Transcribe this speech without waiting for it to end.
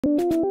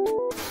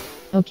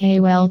Okay,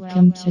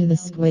 welcome to the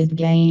Squid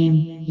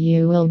game.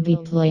 You will be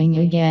playing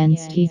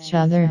against each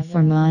other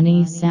for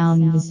money.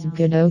 Sounds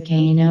good?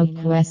 Okay, no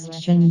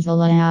questions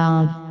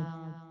allowed.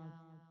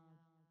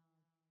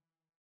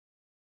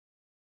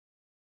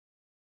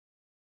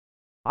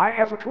 I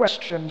have a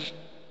question.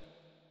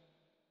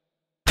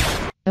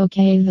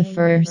 Okay, the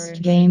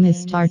first game is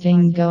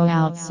starting. Go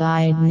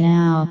outside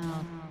now.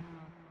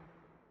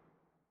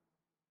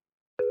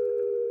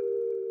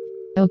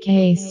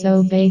 Okay,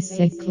 so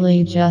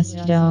basically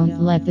just don't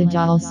let the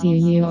doll see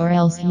you or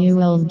else you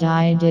will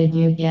die. Did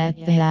you get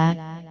that?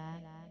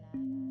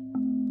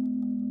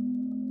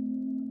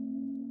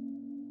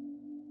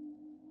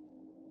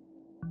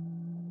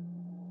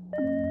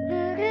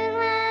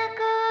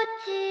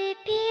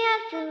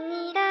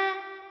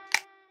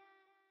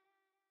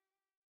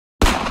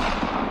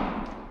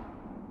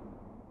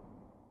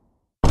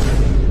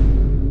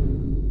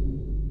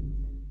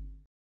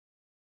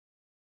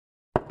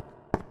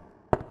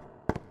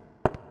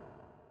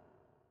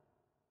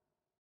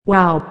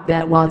 Wow,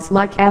 that was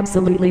like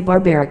absolutely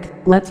barbaric.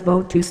 Let's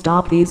vote to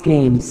stop these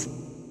games.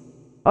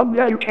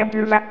 Yeah, you can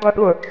do that, but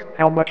look,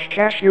 how much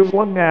cash you've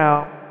won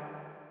now.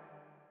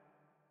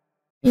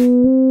 Bing,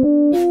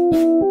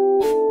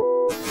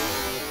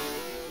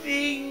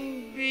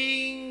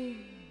 bing,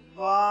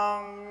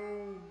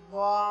 bong,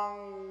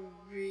 bong,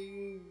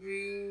 bing,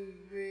 bing,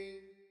 bing.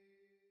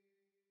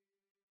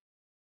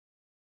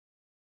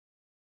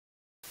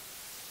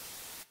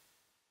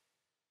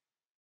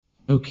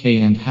 Okay,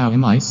 and how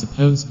am I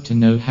supposed to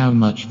know how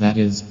much that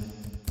is?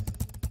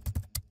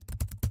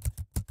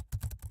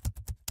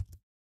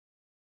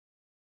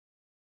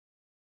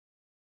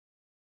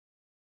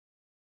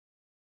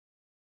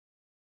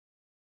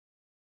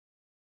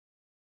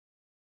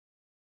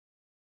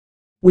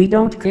 We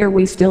don't care,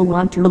 we still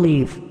want to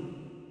leave.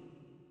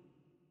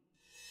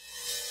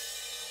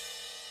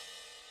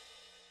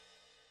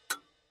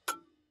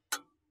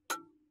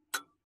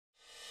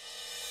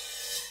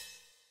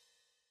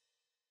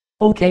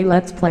 Okay,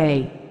 let's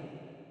play.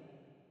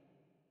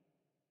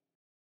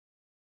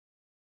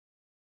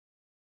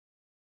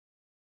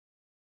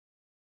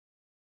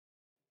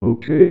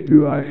 Okay,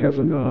 do I have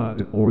an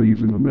odd or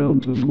even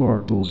amount of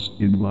marbles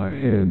in my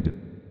hand?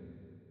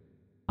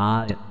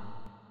 Odd.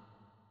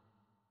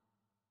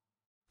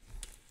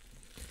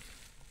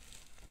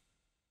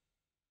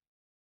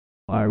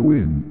 I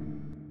win.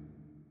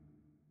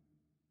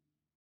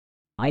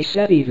 I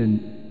said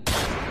even.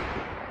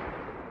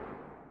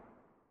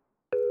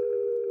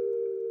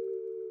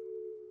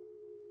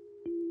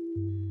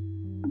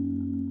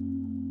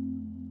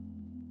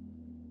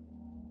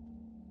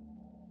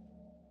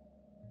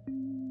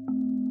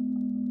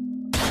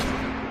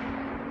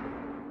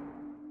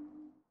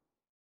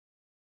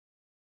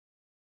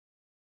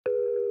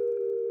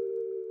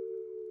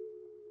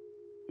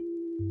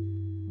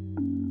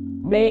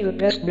 May the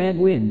best man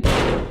win.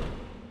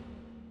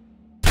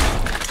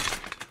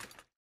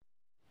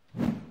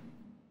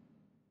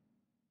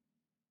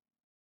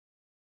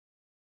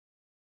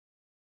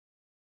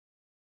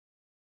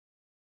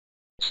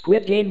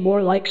 Squid game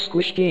more like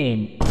squish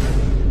game.